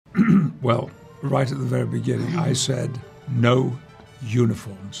Well, right at the very beginning, I said, no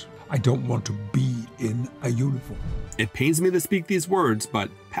uniforms. I don't want to be in a uniform. It pains me to speak these words, but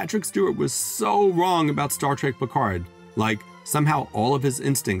Patrick Stewart was so wrong about Star Trek Picard. Like, somehow all of his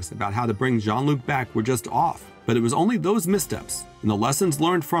instincts about how to bring Jean-Luc back were just off. But it was only those missteps and the lessons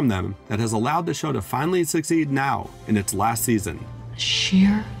learned from them that has allowed the show to finally succeed now in its last season.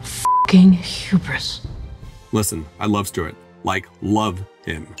 Sheer f***ing hubris. Listen, I love Stewart. Like, love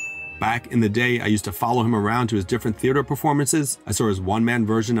him. Back in the day, I used to follow him around to his different theater performances. I saw his one-man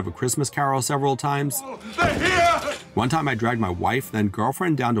version of A Christmas Carol several times. Oh, they're here! One time I dragged my wife, then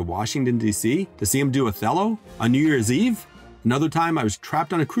girlfriend, down to Washington, D.C. to see him do Othello on New Year's Eve. Another time I was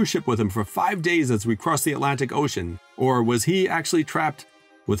trapped on a cruise ship with him for 5 days as we crossed the Atlantic Ocean. Or was he actually trapped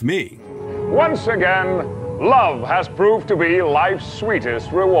with me? Once again, love has proved to be life's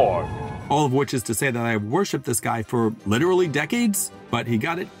sweetest reward. All of which is to say that I have worshipped this guy for literally decades, but he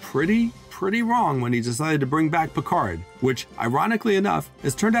got it pretty wrong when he decided to bring back Picard, which, ironically enough,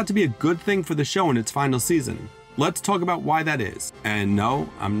 has turned out to be a good thing for the show in its final season. Let's talk about why that is. And no,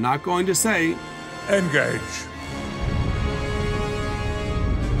 I'm not going to say... Engage.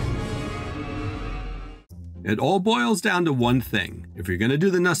 It all boils down to one thing. If you're gonna do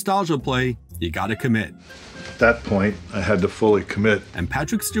the nostalgia play, you gotta commit. At that point, I had to fully commit. And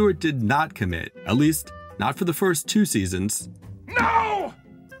Patrick Stewart did not commit, at least not for the first 2 seasons. No!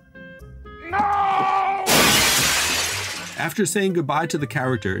 No! After saying goodbye to the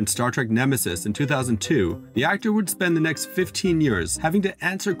character in Star Trek Nemesis in 2002, the actor would spend the next 15 years having to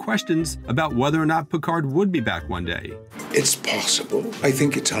answer questions about whether or not Picard would be back one day. It's possible. I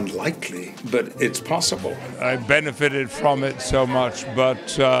think it's unlikely, but it's possible. I benefited from it so much, but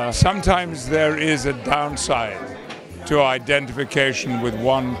sometimes there is a downside to identification with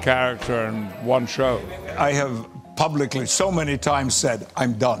one character and one show. I have publicly so many times said,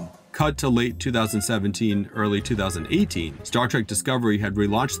 I'm done. Cut to late 2017, early 2018, Star Trek Discovery had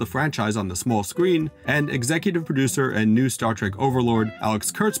relaunched the franchise on the small screen, and executive producer and new Star Trek overlord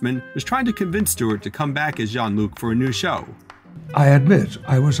Alex Kurtzman was trying to convince Stewart to come back as Jean-Luc for a new show. I admit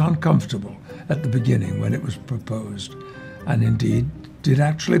I was uncomfortable at the beginning when it was proposed, and indeed did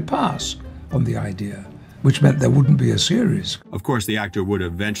actually pass on the idea, which meant there wouldn't be a series. Of course, the actor would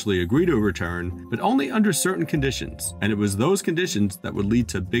eventually agree to return, but only under certain conditions, and it was those conditions that would lead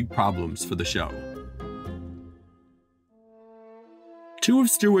to big problems for the show. 2 of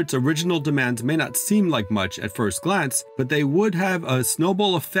Stewart's original demands may not seem like much at first glance, but they would have a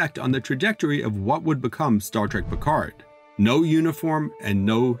snowball effect on the trajectory of what would become Star Trek Picard. No uniform and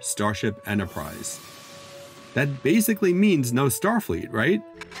no Starship Enterprise. That basically means no Starfleet, right?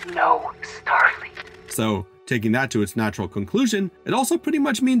 No Starfleet. So, taking that to its natural conclusion, it also pretty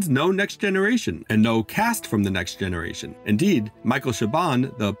much means no Next Generation, and no cast from the Next Generation. Indeed, Michael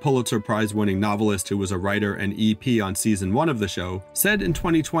Chabon, the Pulitzer Prize-winning novelist who was a writer and EP on season 1 of the show, said in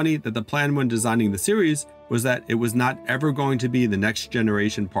 2020 that the plan when designing the series was that it was not ever going to be the Next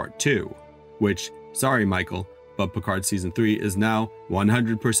Generation Part 2. Which, sorry Michael, but Picard Season 3 is now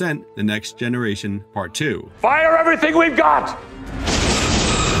 100% the Next Generation Part 2. Fire everything we've got!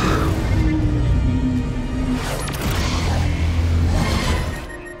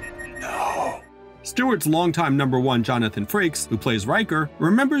 Stewart's longtime #1 Jonathan Frakes, who plays Riker,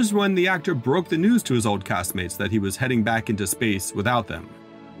 remembers when the actor broke the news to his old castmates that he was heading back into space without them.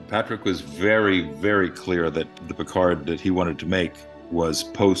 Patrick was very clear that the Picard that he wanted to make was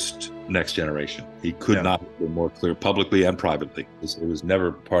post Next Generation. He could not have been more clear publicly and privately. It was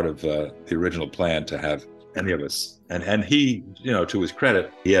never part of the original plan to have any of us. And he, you know, to his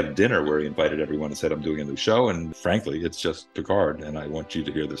credit, he had dinner where he invited everyone and said, I'm doing a new show, and frankly, it's just Picard, and I want you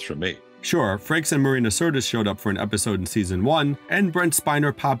to hear this from me. Sure, Frakes and Marina Sirtis showed up for an episode in season 1, and Brent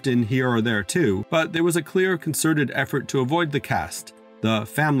Spiner popped in here or there too, but there was a clear, concerted effort to avoid the cast, the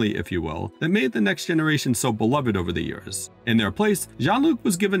family, if you will, that made the Next Generation so beloved over the years. In their place, Jean-Luc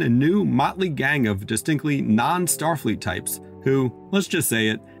was given a new motley gang of distinctly non-Starfleet types who, let's just say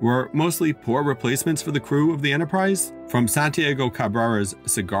it, were mostly poor replacements for the crew of the Enterprise. From Santiago Cabrera's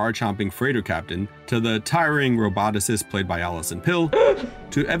cigar-chomping freighter captain, to the tiring roboticist played by Alison Pill,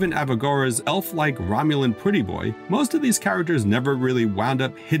 to Evan Avogaro's elf-like Romulan pretty boy, most of these characters never really wound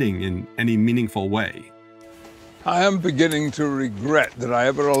up hitting in any meaningful way. I am beginning to regret that I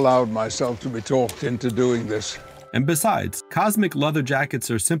ever allowed myself to be talked into doing this. And besides, cosmic leather jackets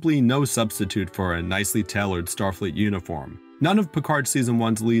are simply no substitute for a nicely tailored Starfleet uniform. None of Picard Season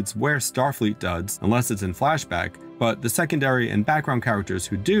 1's leads wear Starfleet duds, unless it's in flashback, but the secondary and background characters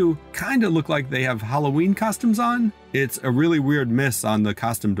who do kinda look like they have Halloween costumes on. It's a really weird miss on the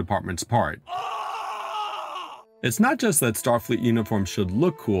costume department's part. It's not just that Starfleet uniforms should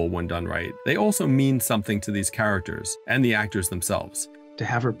look cool when done right, they also mean something to these characters and the actors themselves. To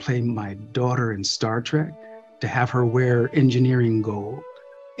have her play my daughter in Star Trek, to have her wear engineering gold,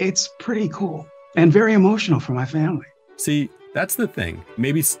 it's pretty cool and very emotional for my family. See, that's the thing.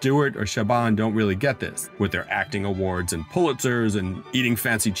 Maybe Stewart or Shaban don't really get this, with their acting awards and Pulitzers and eating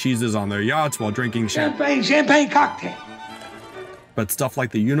fancy cheeses on their yachts while drinking champagne cocktail. But stuff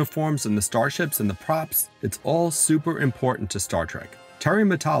like the uniforms and the starships and the props, it's all super important to Star Trek. Terry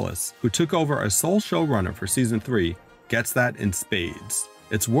Matalas, who took over as sole showrunner for Season 3, gets that in spades.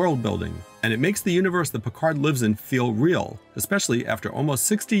 It's world building, and it makes the universe that Picard lives in feel real, especially after almost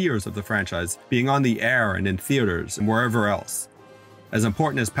 60 years of the franchise being on the air and in theaters and wherever else. As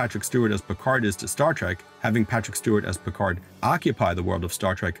important as Patrick Stewart as Picard is to Star Trek, having Patrick Stewart as Picard occupy the world of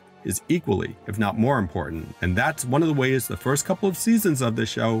Star Trek is equally, if not more important, and that's one of the ways the first couple of seasons of this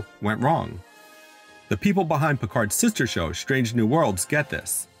show went wrong. The people behind Picard's sister show, Strange New Worlds, get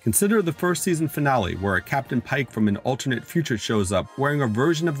this. Consider the first season finale where a Captain Pike from an alternate future shows up wearing a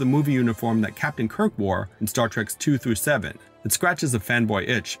version of the movie uniform that Captain Kirk wore in Star Trek's 2 through 7. It scratches a fanboy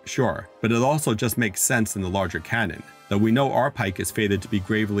itch, sure, but it also just makes sense in the larger canon. Though we know our Pike is fated to be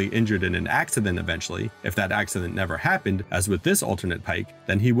gravely injured in an accident eventually, if that accident never happened, as with this alternate Pike,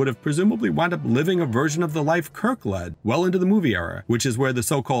 then he would have presumably wound up living a version of the life Kirk led well into the movie era, which is where the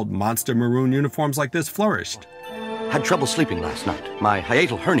so-called monster maroon uniforms like this flourished. Had trouble sleeping last night. My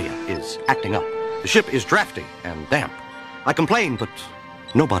hiatal hernia is acting up. The ship is drafty and damp. I complain, but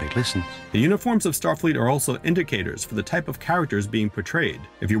nobody listens. The uniforms of Starfleet are also indicators for the type of characters being portrayed.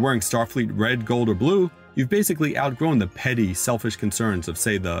 If you're wearing Starfleet red, gold, or blue, you've basically outgrown the petty, selfish concerns of,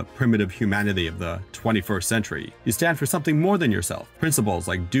 say, the primitive humanity of the 21st century. You stand for something more than yourself. Principles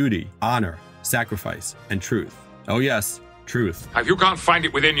like duty, honor, sacrifice, and truth. Oh yes, truth. If you can't find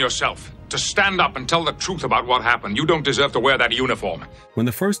it within yourself to stand up and tell the truth about what happened, you don't deserve to wear that uniform. When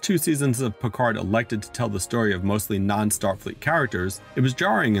the first 2 seasons of Picard elected to tell the story of mostly non-Starfleet characters, it was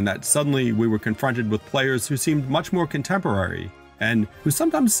jarring in that suddenly we were confronted with players who seemed much more contemporary, and who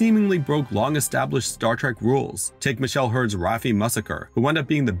sometimes seemingly broke long-established Star Trek rules. Take Michelle Hurd's Raffi Mussaker, who wound up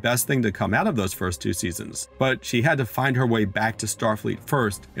being the best thing to come out of those first 2 seasons, but she had to find her way back to Starfleet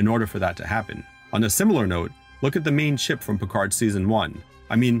first in order for that to happen. On a similar note, look at the main ship from Picard Season 1.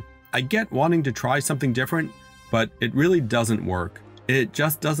 I mean, I get wanting to try something different, but it really doesn't work. It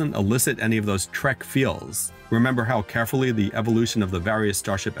just doesn't elicit any of those Trek feels. Remember how carefully the evolution of the various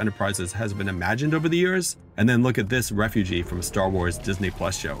Starship Enterprises has been imagined over the years? And then look at this refugee from a Star Wars Disney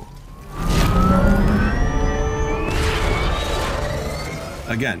Plus show.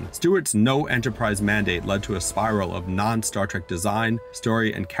 Again, Stewart's no Enterprise mandate led to a spiral of non-Star Trek design,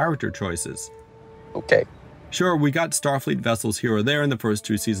 story, and character choices. Okay. Sure, we got Starfleet vessels here or there in the first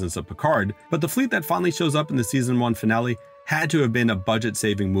 2 seasons of Picard, but the fleet that finally shows up in the Season 1 finale had to have been a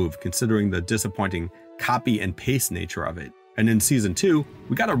budget-saving move considering the disappointing copy and paste nature of it. And in Season 2,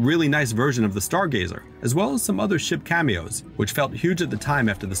 we got a really nice version of the Stargazer, as well as some other ship cameos, which felt huge at the time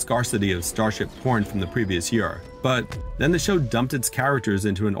after the scarcity of Starship porn from the previous year. But then the show dumped its characters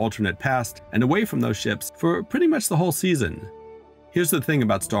into an alternate past and away from those ships for pretty much the whole season. Here's the thing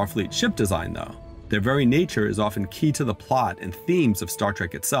about Starfleet ship design though. Their very nature is often key to the plot and themes of Star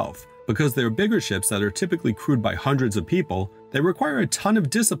Trek itself. Because they're bigger ships that are typically crewed by hundreds of people, they require a ton of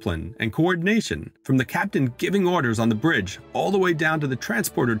discipline and coordination, from the captain giving orders on the bridge all the way down to the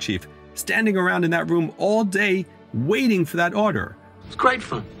transporter chief standing around in that room all day waiting for that order. It's great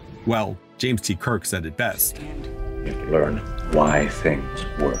fun. Well, James T. Kirk said it best. You have to learn why things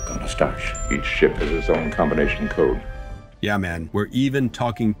work on a starship. Each ship has its own combination code. Yeah man, we're even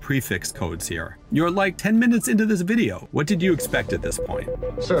talking prefix codes here. You're like 10 minutes into this video. What did you expect at this point?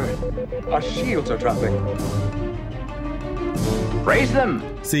 Sir, our shields are dropping. Raise them!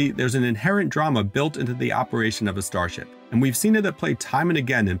 See, there's an inherent drama built into the operation of a starship, and we've seen it at play time and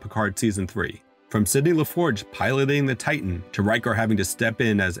again in Picard Season 3. From Sidney LaForge piloting the Titan, to Riker having to step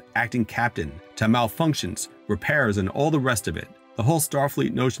in as acting captain, to malfunctions, repairs, and all the rest of it. The whole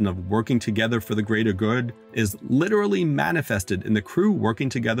Starfleet notion of working together for the greater good is literally manifested in the crew working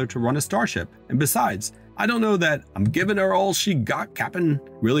together to run a starship. And besides, I don't know that "I'm giving her all she got, Captain"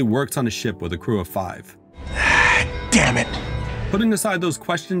 really works on a ship with a crew of 5. Damn it! Putting aside those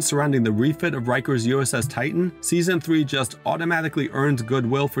questions surrounding the refit of Riker's USS Titan, Season 3 just automatically earns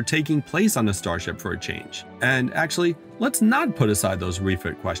goodwill for taking place on a starship for a change. And actually, let's not put aside those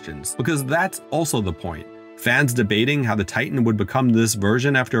refit questions, because that's also the point. Fans debating how the Titan would become this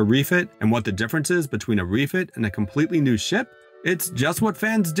version after a refit and what the difference is between a refit and a completely new ship? It's just what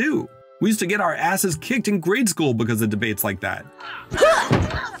fans do. We used to get our asses kicked in grade school because of debates like that.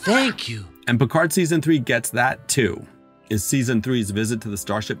 Thank you. And Picard Season 3 gets that too. Is Season 3's visit to the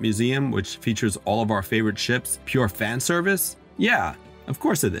Starship Museum, which features all of our favorite ships, pure fan service? Yeah, of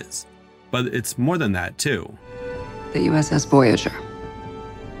course it is. But it's more than that too. The USS Voyager.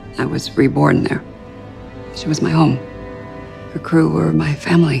 I was reborn there. She was my home. Her crew were my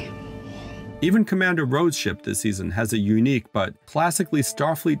family. Even Commander Ro's ship this season has a unique but classically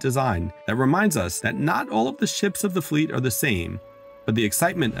Starfleet design that reminds us that not all of the ships of the fleet are the same, but the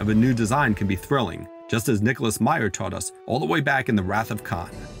excitement of a new design can be thrilling, just as Nicholas Meyer taught us all the way back in The Wrath of Khan.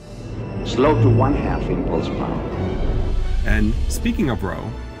 Slow to 1/2 impulse power. And speaking of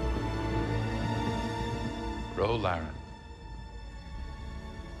Ro, Laren.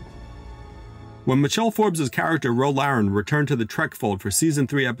 When Michelle Forbes' character Ro Laren returned to the Trek fold for Season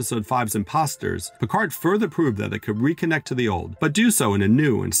 3 Episode 5's Imposters, Picard further proved that it could reconnect to the old, but do so in a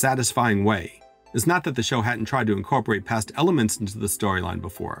new and satisfying way. It's not that the show hadn't tried to incorporate past elements into the storyline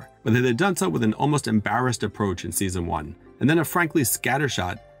before, but it had done so with an almost embarrassed approach in Season 1, and then a frankly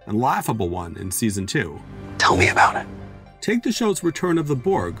scattershot and laughable one in Season 2. Tell me about it. Take the show's return of the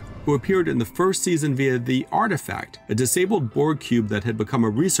Borg, who appeared in the first season via the Artifact, a disabled Borg cube that had become a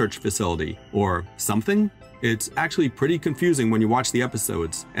research facility, or something. It's actually pretty confusing when you watch the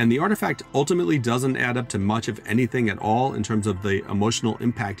episodes, and the Artifact ultimately doesn't add up to much of anything at all in terms of the emotional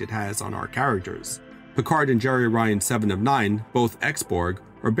impact it has on our characters. Picard and Jerry Ryan 7 of 9, both ex-Borg,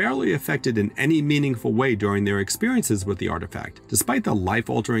 are barely affected in any meaningful way during their experiences with the Artifact, despite the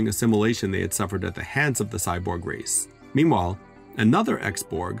life-altering assimilation they had suffered at the hands of the cyborg race. Meanwhile, another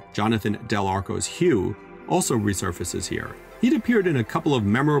ex-Borg, Jonathan Del Arco's Hugh, also resurfaces here. He'd appeared in a couple of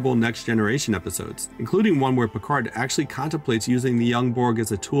memorable Next Generation episodes, including one where Picard actually contemplates using the young Borg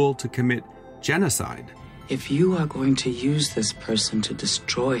as a tool to commit genocide. If you are going to use this person to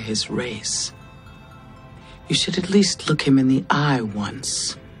destroy his race, you should at least look him in the eye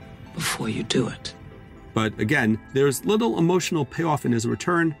once before you do it. But again, there's little emotional payoff in his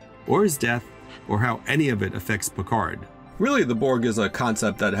return, or his death, or how any of it affects Picard. Really, the Borg is a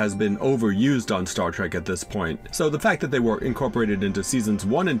concept that has been overused on Star Trek at this point, so the fact that they were incorporated into Seasons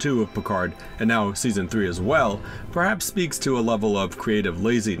 1 and 2 of Picard, and now Season 3 as well, perhaps speaks to a level of creative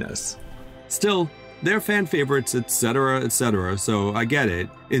laziness. Still, they're fan favorites, etc., etc., so I get it.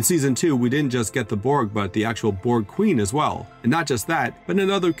 In Season 2, we didn't just get the Borg, but the actual Borg Queen as well. And not just that, but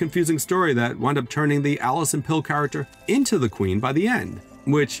another confusing story that wound up turning the Alison Pill character into the Queen by the end.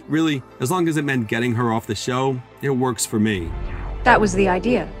 Which, really, as long as it meant getting her off the show, it works for me. That was the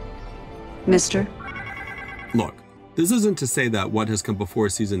idea, mister. Look, this isn't to say that what has come before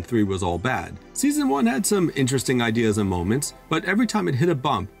Season 3 was all bad. Season 1 had some interesting ideas and moments, but every time it hit a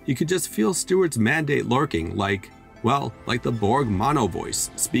bump, you could just feel Stewart's mandate lurking, like the Borg mono voice,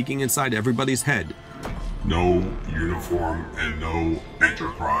 speaking inside everybody's head. No uniform and no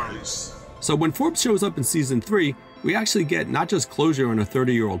Enterprise. So when Forbes shows up in Season 3, we actually get not just closure on a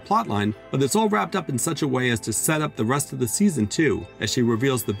 30-year-old plotline, but it's all wrapped up in such a way as to set up the rest of the season too, as she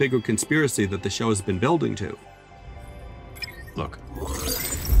reveals the bigger conspiracy that the show has been building to. Look.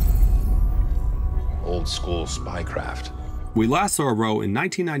 Old school spycraft. We last saw Ro in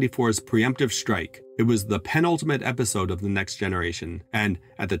 1994's Preemptive Strike. It was the penultimate episode of The Next Generation, and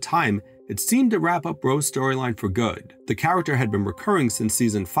at the time, it seemed to wrap up Ro's storyline for good. The character had been recurring since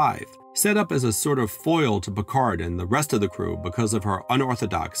Season 5, set up as a sort of foil to Picard and the rest of the crew because of her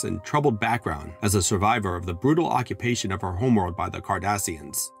unorthodox and troubled background as a survivor of the brutal occupation of her homeworld by the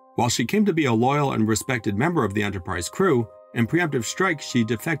Cardassians. While she came to be a loyal and respected member of the Enterprise crew, in Preemptive Strike she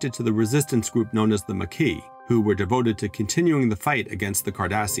defected to the resistance group known as the Maquis, who were devoted to continuing the fight against the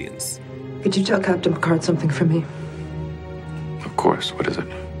Cardassians. Could you tell Captain Picard something for me? Of course. What is it?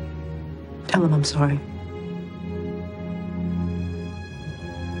 Tell him I'm sorry.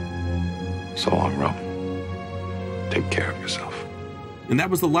 So long, Ro. Take care of yourself. And that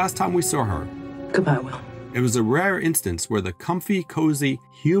was the last time we saw her. Goodbye, Will. It was a rare instance where the comfy, cozy,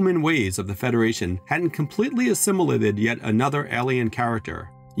 human ways of the Federation hadn't completely assimilated yet another alien character.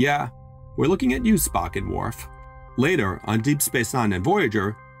 Yeah, we're looking at you, Spock and Worf. Later, on Deep Space Nine and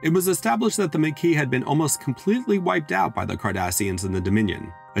Voyager, it was established that the Maquis had been almost completely wiped out by the Cardassians and the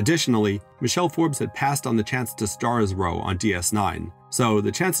Dominion. Additionally, Michelle Forbes had passed on the chance to star as Ro on DS9, so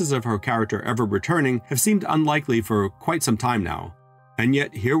the chances of her character ever returning have seemed unlikely for quite some time now. And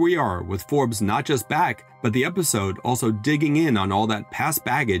yet here we are, with Forbes not just back, but the episode also digging in on all that past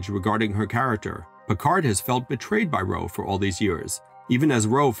baggage regarding her character. Picard has felt betrayed by Ro for all these years, even as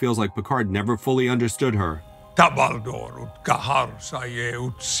Ro feels like Picard never fully understood her. Tabaldor ut kahar saye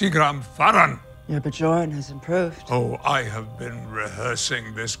ut sigram faran. Your Bajoran has improved. Oh, I have been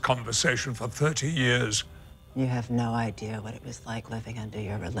rehearsing this conversation for 30 years. You have no idea what it was like living under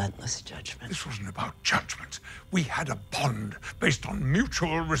your relentless judgment. This wasn't about judgment. We had a bond based on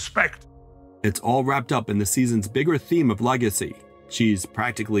mutual respect. It's all wrapped up in the season's bigger theme of legacy. She's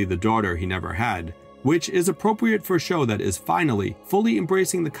practically the daughter he never had, which is appropriate for a show that is finally fully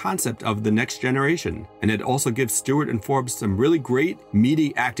embracing the concept of the next generation. And it also gives Stewart and Forbes some really great,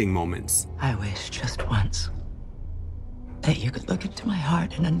 meaty acting moments. I wish just once that you could look into my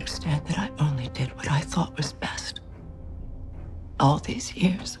heart and understand that I only did what I thought was best. All these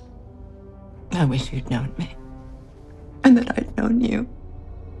years, I wish you'd known me, and that I'd known you.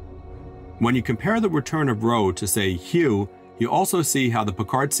 When you compare the return of Ro to, say, Hugh, you also see how the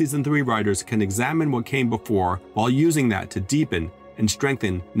Picard Season 3 writers can examine what came before while using that to deepen and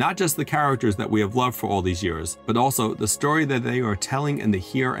strengthen not just the characters that we have loved for all these years, but also the story that they are telling in the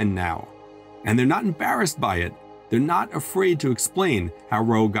here and now. And they're not embarrassed by it. They're not afraid to explain how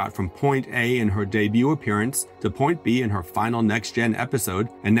Ro got from point A in her debut appearance to point B in her final Next Gen episode,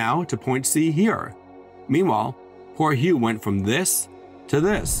 and now to point C here. Meanwhile, poor Hugh went from this to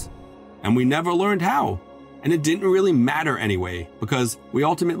this, and we never learned how. And it didn't really matter anyway, because we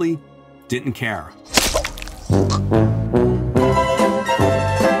ultimately didn't care.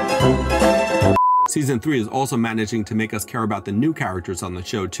 Season 3 is also managing to make us care about the new characters on the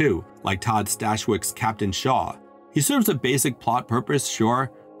show too, like Todd Stashwick's Captain Shaw. He serves a basic plot purpose,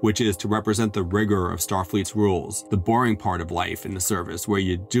 sure, which is to represent the rigor of Starfleet's rules, the boring part of life in the service where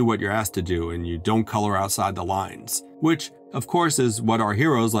you do what you're asked to do and you don't color outside the lines, which of course is what our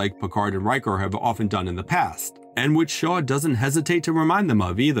heroes like Picard and Riker have often done in the past, and which Shaw doesn't hesitate to remind them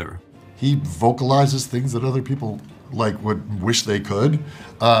of either. He vocalizes things that other people would wish they could.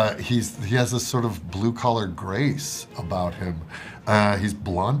 He has this sort of blue-collar grace about him. He's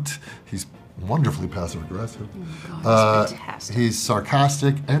blunt. He's wonderfully passive-aggressive. Oh God, he's fantastic. He's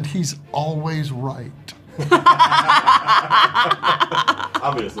sarcastic, and he's always right.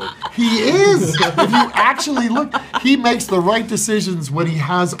 Obviously. He is! If you actually look, he makes the right decisions when he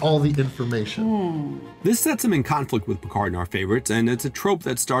has all the information. This sets him in conflict with Picard in our favorites, and it's a trope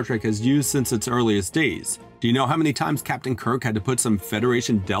that Star Trek has used since its earliest days. Do you know how many times Captain Kirk had to put some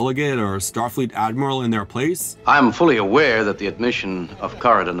Federation delegate or Starfleet admiral in their place? I'm fully aware that the admission of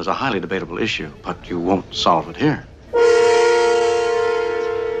Corridon is a highly debatable issue, but you won't solve it here.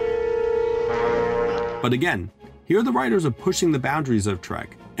 But again, here the writers are pushing the boundaries of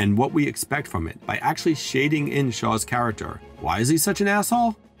Trek and what we expect from it by actually shading in Shaw's character. Why is he such an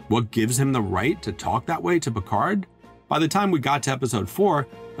asshole? What gives him the right to talk that way to Picard? By the time we got to episode 4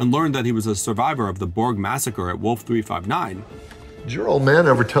 and learned that he was a survivor of the Borg massacre at Wolf 359. Did your old man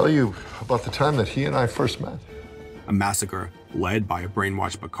ever tell you about the time that he and I first met? A massacre led by a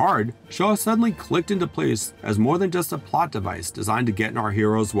brainwashed Picard, Shaw suddenly clicked into place as more than just a plot device designed to get in our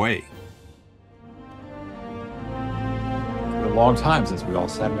hero's way. It's been a long time since we all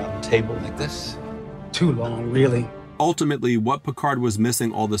sat around a table like this. Too long, really. Ultimately, what Picard was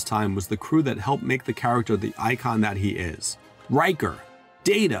missing all this time was the crew that helped make the character the icon that he is. Riker,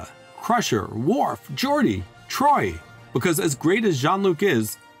 Data, Crusher, Worf, Geordi, Troy. Because as great as Jean-Luc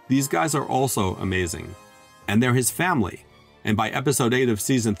is, these guys are also amazing. And they're his family. And by episode 8 of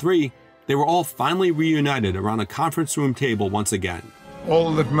season 3, they were all finally reunited around a conference room table once again.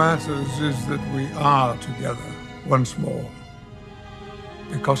 All that matters is that we are together once more.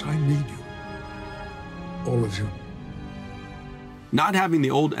 Because I need you. All of you. Not having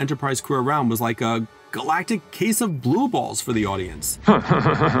the old Enterprise crew around was like a galactic case of blue balls for the audience.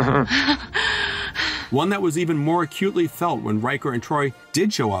 One that was even more acutely felt when Riker and Troy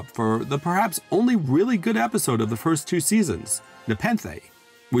did show up for the perhaps only really good episode of the first 2 seasons, Nepenthe.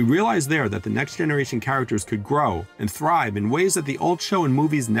 We realized there that the Next Generation characters could grow and thrive in ways that the old show and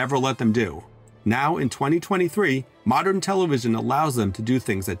movies never let them do. Now, in 2023, modern television allows them to do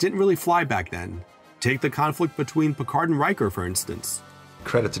things that didn't really fly back then. Take the conflict between Picard and Riker, for instance.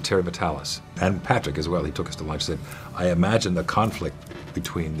 Credit to Terry Matalas and Patrick as well. He took us to lunch. Said, I imagine the conflict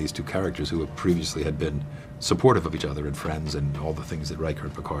between these two characters who have previously had been supportive of each other and friends and all the things that Riker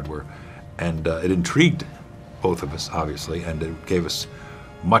and Picard were. And it intrigued both of us, obviously, and it gave us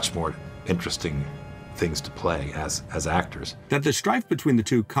much more interesting things to play as actors. That the strife between the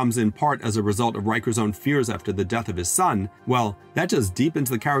two comes in part as a result of Riker's own fears after the death of his son, well, that just deepens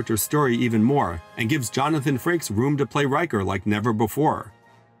the character's story even more and gives Jonathan Frakes room to play Riker like never before.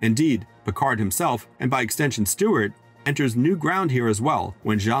 Indeed, Picard himself, and by extension Stewart, enters new ground here as well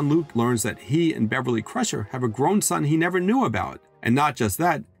when Jean-Luc learns that he and Beverly Crusher have a grown son he never knew about. And not just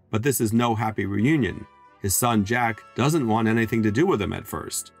that, but this is no happy reunion. His son Jack doesn't want anything to do with him at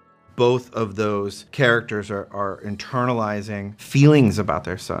first. both of those characters are internalizing feelings about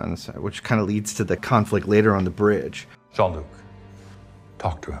their sons, which kind of leads to the conflict later on the bridge. Jean-Luc,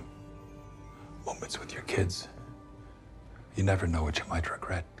 talk to him. Moments with your kids. You never know what you might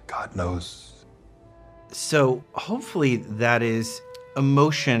regret. God knows. So hopefully that is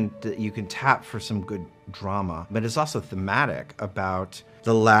emotion that you can tap for some good drama, but it's also thematic about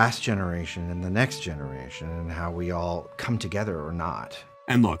the last generation and the next generation and how we all come together or not.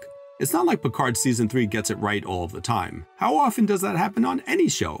 And look, it's not like Picard Season 3 gets it right all of the time. How often does that happen on any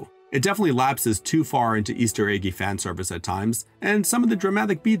show? It definitely lapses too far into Easter eggy fan service at times, and some of the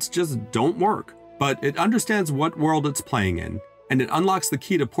dramatic beats just don't work. But it understands what world it's playing in, and it unlocks the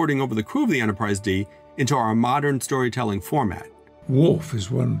key to porting over the crew of the Enterprise D into our modern storytelling format. Worf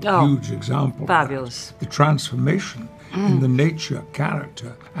is one huge example. Fabulous. The transformation in the nature,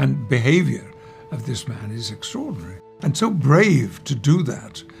 character, and behavior of this man is extraordinary. And so brave to do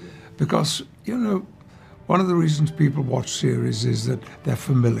that, because, you know, one of the reasons people watch series is that they're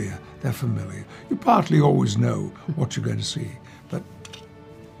familiar. They're familiar. You partly always know what you're going to see, but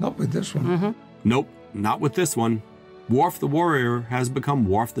not with this one. Nope, not with this one. Worf the Warrior has become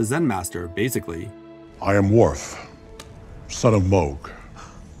Worf the Zen Master, basically. I am Worf, son of Moog,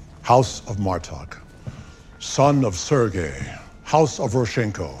 House of Martok, son of Sergei, House of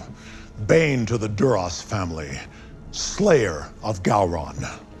Roshenko, bane to the Duras family, slayer of Gowron.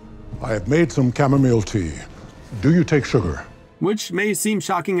 I have made some chamomile tea. Do you take sugar? Which may seem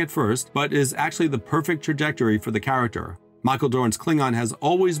shocking at first, but is actually the perfect trajectory for the character. Michael Dorn's Klingon has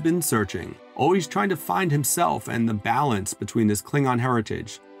always been searching, always trying to find himself and the balance between his Klingon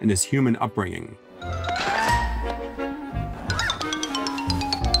heritage and his human upbringing.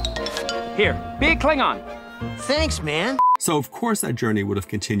 Here, be a Klingon. Thanks, man. So of course that journey would have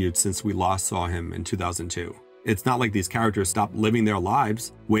continued since we last saw him in 2002. It's not like these characters stopped living their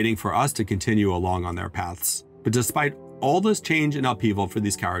lives, waiting for us to continue along on their paths. But despite all this change and upheaval for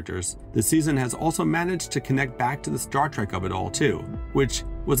these characters, the season has also managed to connect back to the Star Trek of it all too, which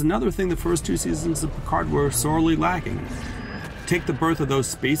was another thing the first 2 seasons of Picard were sorely lacking. Take the birth of those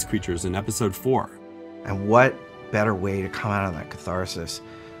space creatures in episode 4. And what better way to come out of that catharsis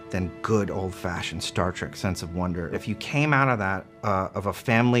than good old-fashioned Star Trek sense of wonder. If you came out of that, of a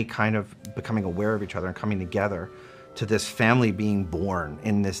family kind of becoming aware of each other and coming together, to this family being born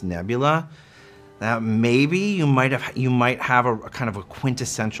in this nebula, that maybe you might have a kind of a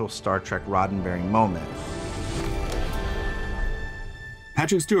quintessential Star Trek Roddenberry moment.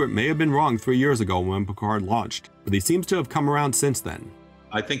 Patrick Stewart may have been wrong 3 years ago when Picard launched, but he seems to have come around since then.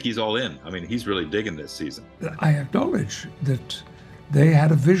 I think he's all in. I mean, he's really digging this season. I acknowledge that they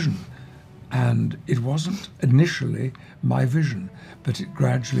had a vision, and it wasn't initially my vision, but it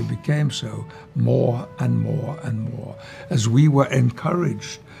gradually became so, more and more and more, as we were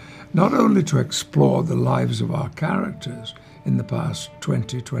encouraged not only to explore the lives of our characters in the past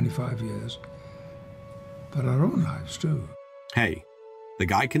 20, 25 years, but our own lives too. Hey, the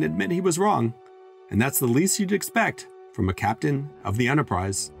guy can admit he was wrong, and that's the least you'd expect from a captain of the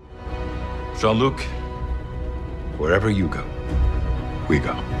Enterprise. Jean-Luc, wherever you go, we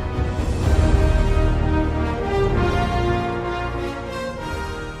go.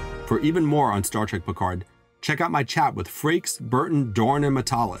 For even more on Star Trek Picard, check out my chat with Frakes, Burton, Dorn, and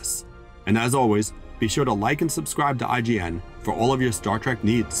Matalis. And as always, be sure to like and subscribe to IGN for all of your Star Trek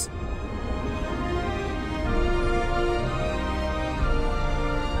needs.